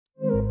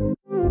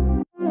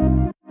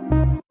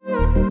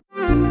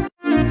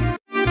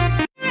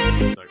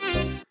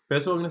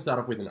First of all, I'm going to start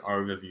off with an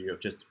overview of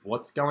just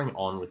what's going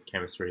on with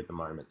chemistry at the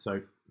moment. So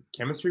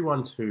Chemistry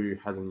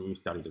 1-2 has a new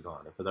study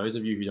design. And for those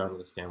of you who don't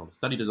understand what a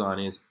study design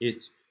is,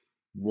 it's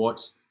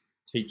what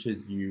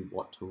teaches you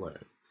what to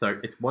learn. So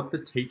it's what the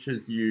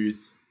teachers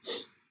use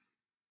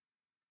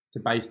to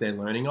base their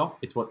learning off.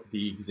 It's what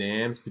the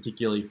exams,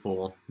 particularly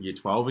for Year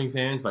 12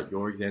 exams, but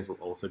your exams will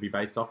also be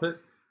based off it,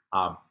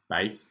 are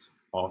based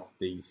off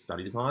these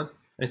study designs.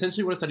 And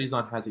essentially what a study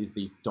design has is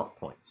these dot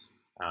points.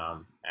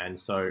 And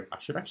so I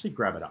should actually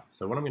grab it up.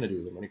 So what I'm going to do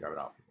is I'm going to grab it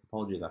up.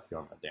 Apologies, I have to go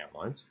on my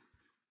downloads.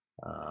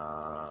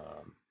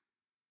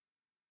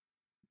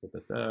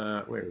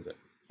 Where is it?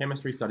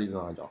 Chemistry study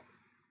design doc.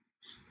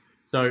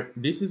 So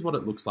this is what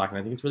it looks like, and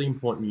I think it's really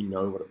important you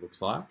know what it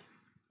looks like.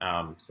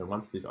 So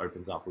once this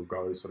opens up, we'll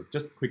go sort of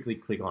just quickly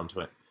click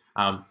onto it.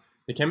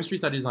 The chemistry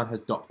study design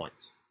has dot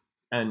points,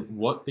 and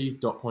what these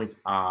dot points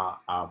are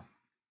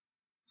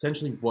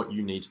essentially what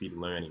you need to be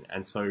learning.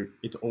 And so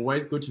it's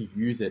always good to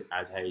use it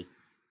as a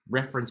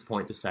reference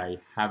point to say,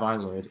 have I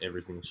learned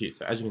everything this year?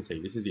 So as you can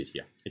see, this is it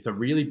here. It's a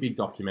really big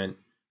document.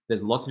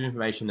 There's lots of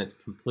information that's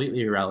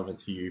completely irrelevant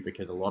to you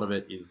because a lot of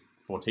it is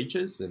for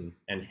teachers and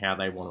how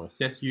they want to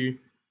assess you.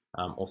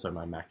 Also,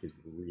 my Mac is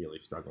really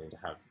struggling to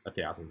have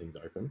 1,000 things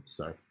open.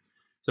 So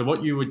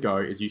what you would go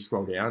is you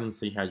scroll down and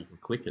see how you can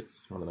click.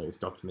 It's one of those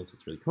documents.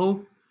 It's really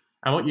cool.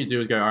 And what you do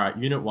is go, all right,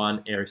 Unit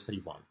 1, Area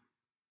Study 1.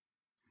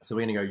 So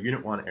we're going to go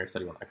Unit 1, Area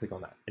Study 1. I click on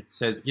that. It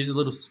gives a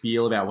little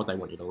spiel about what they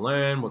want you to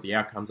learn, what the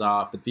outcomes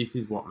are, but this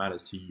is what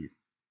matters to you.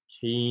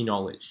 Key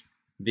knowledge.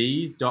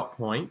 These dot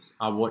points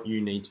are what you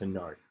need to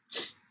know.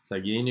 So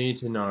you need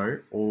to know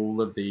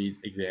all of these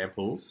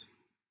examples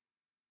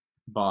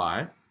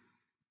by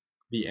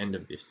the end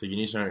of this. So you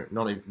need to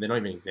know, they're not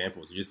even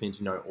examples, you just need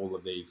to know all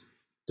of these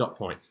dot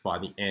points by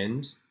the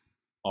end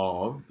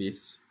of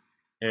this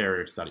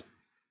area of study.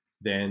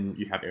 Then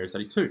you have Area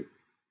Study 2.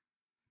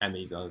 And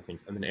these other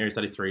things. And then Area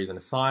Study 3 is an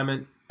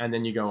assignment. And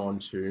then you go on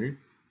to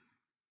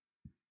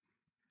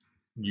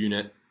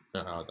Unit,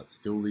 that's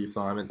still the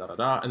assignment, and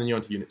then you go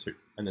on to Unit 2.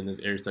 And then there's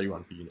Area Study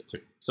 1 for Unit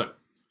 2. So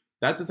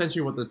that's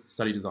essentially what the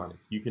study design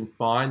is. You can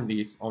find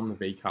this on the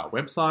VCAR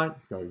website.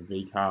 Go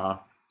VCAR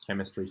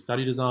Chemistry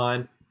Study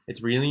Design.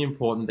 It's really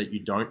important that you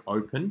don't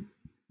open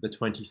the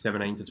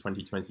 2017 to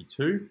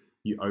 2022.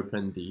 You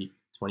open the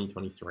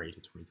 2023 to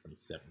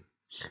 2027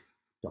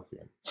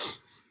 document.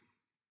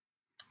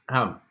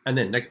 And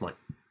then next point,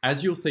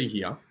 as you'll see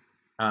here,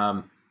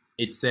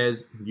 it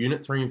says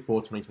Unit 3 and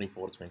 4,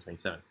 2024 to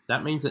 2027.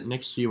 That means that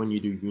next year when you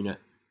do Unit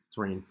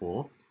 3 and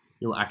 4,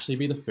 you'll actually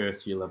be the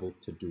first year level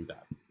to do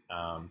that.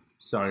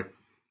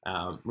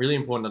 Really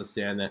important to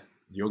understand that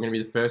you're going to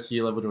be the first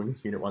year level doing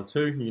this Unit 1, 2,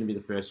 you're going to be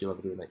the first year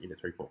level doing that Unit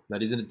 3, 4.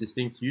 That isn't a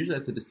distinct, usually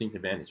that's a distinct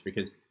advantage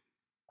because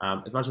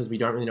as much as we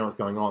don't really know what's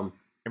going on,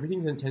 everything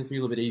tends to be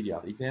a little bit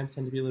easier. The exams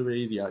tend to be a little bit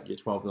easier at Year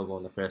 12 level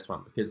on the first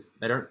one because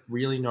they don't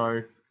really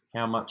know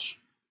how much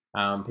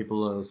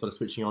people are sort of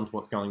switching on to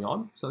what's going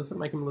on. So they sort of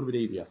make them a little bit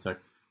easier. So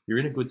you're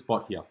in a good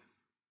spot here.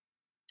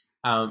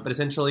 But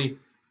essentially,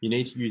 you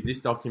need to use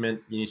this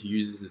document. You need to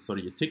use this as sort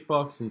of your tick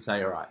box and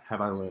say, all right, have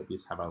I learned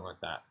this? Have I learned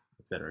that?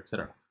 Et cetera, et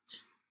cetera.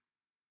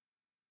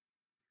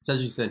 So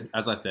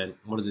as I said,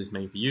 what does this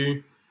mean for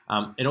you?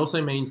 It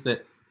also means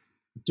that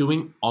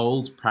doing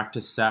old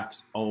practice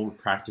sacks, old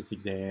practice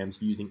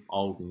exams, using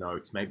old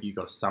notes. Maybe you've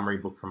got a summary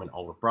book from an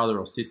older brother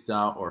or sister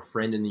or a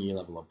friend in the year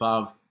level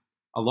above.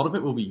 A lot of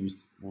it will be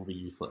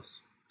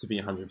useless, to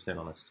be 100%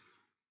 honest.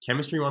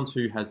 Chemistry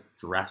 1-2 has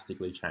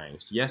drastically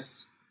changed.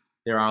 Yes,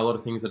 there are a lot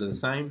of things that are the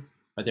same,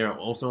 but there are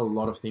also a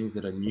lot of things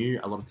that are new,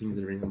 a lot of things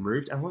that are being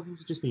removed, and a lot of things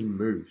have just been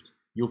moved.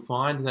 You'll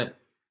find that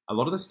a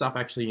lot of the stuff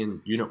actually in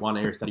Unit 1,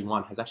 Area Study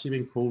 1 has actually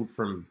been pulled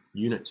from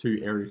Unit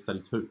 2, Area Study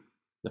 2.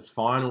 The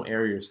final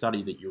area of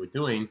study that you were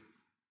doing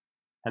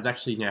has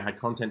actually now had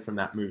content from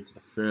that moved to the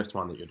first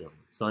one that you're doing.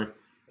 So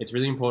it's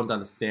really important to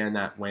understand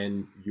that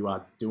when you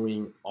are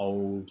doing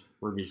old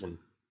revision,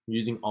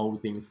 using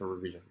old things for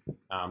revision,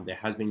 there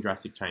has been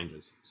drastic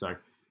changes. So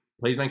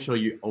please make sure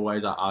you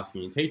always are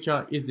asking your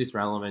teacher, is this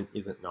relevant?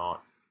 Is it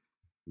not?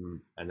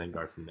 And then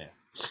go from there.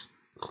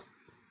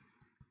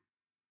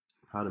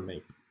 Pardon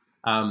me.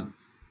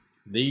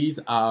 These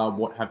are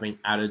what have been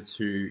added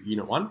to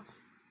Unit 1.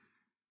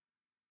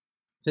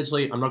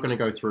 Essentially, I'm not going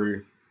to go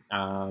through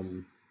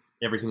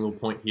every single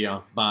point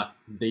here, but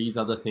these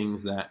are the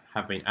things that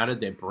have been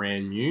added. They're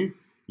brand new.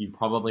 You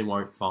probably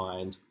won't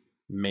find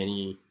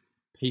many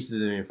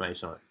pieces of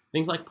information on it.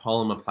 Things like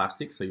polymer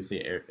plastics, so you'll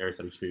see Area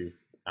Study 2,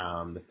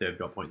 the third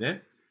dot point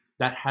there.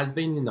 That has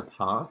been in the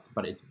past,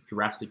 but it's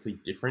drastically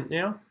different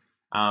now.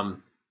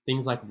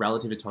 Things like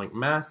relative atomic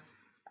mass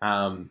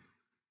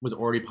was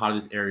already part of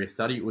this area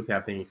study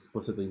without being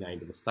explicitly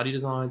named in the study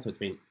design, so it's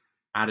been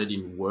added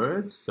in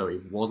words, so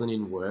it wasn't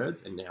in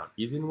words and now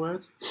it is in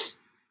words.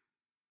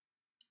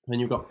 Then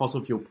you've got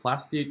fossil fuel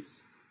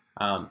plastics,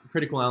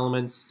 critical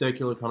elements,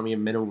 circular economy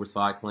and metal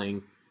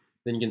recycling.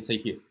 Then you can see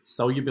here,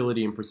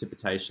 solubility and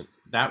precipitations.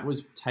 That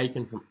was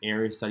taken from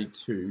Area Study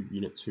 2,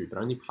 Unit 2, but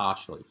only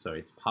partially. So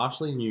it's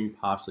partially new,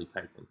 partially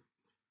taken.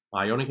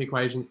 Ionic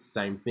equation,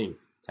 same thing.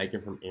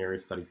 taken from area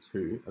study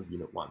 2 of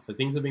unit 1. So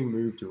things are being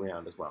moved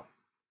around as well.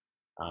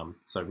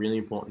 So really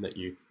important that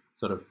you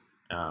sort of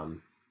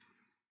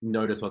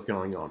notice what's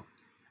going on.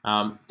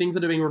 Things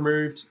that are being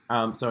removed.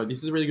 So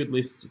this is a really good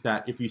list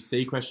that if you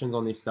see questions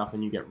on this stuff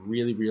and you get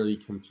really, really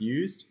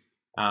confused,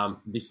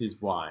 this is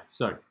why.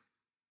 So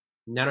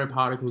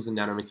nanoparticles and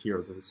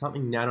nanomaterials. If there's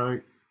something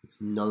nano, it's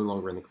no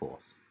longer in the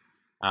course.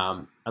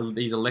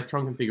 These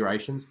electron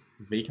configurations,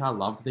 VCAR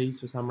loved these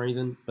for some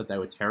reason, but they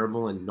were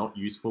terrible and not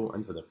useful,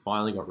 and so they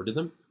finally got rid of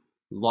them.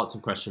 Lots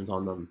of questions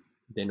on them.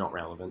 They're not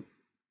relevant.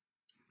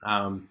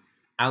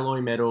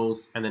 Alloy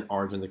metals, and then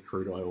origins of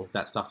crude oil.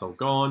 That stuff's all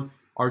gone.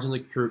 Origins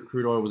of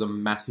crude oil was a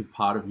massive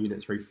part of Unit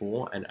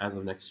 3-4, and as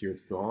of next year,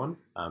 it's gone.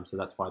 So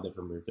that's why they've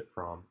removed it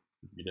from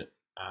Unit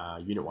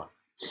 1.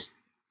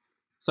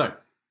 So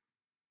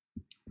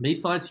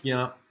these slides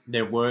here,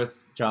 they're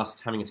worth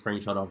just having a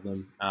screenshot of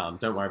them.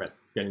 Don't worry about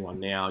getting one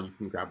now. You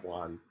can grab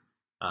one.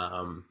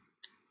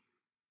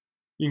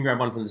 You can grab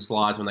one from the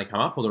slides when they come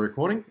up or the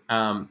recording.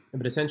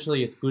 But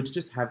essentially, it's good to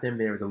just have them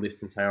there as a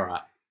list and say, all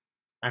right,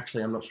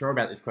 actually, I'm not sure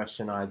about this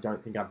question. I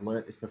don't think I've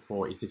learnt this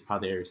before. Is this part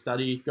of the area of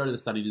study? Go to the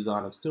study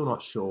design. I'm still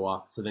not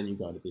sure. So then you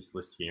go to this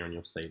list here and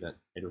you'll see that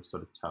it'll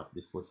sort of tell,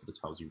 this list sort of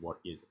tells you what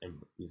is and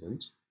what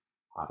isn't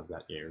part of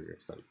that area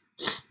of study.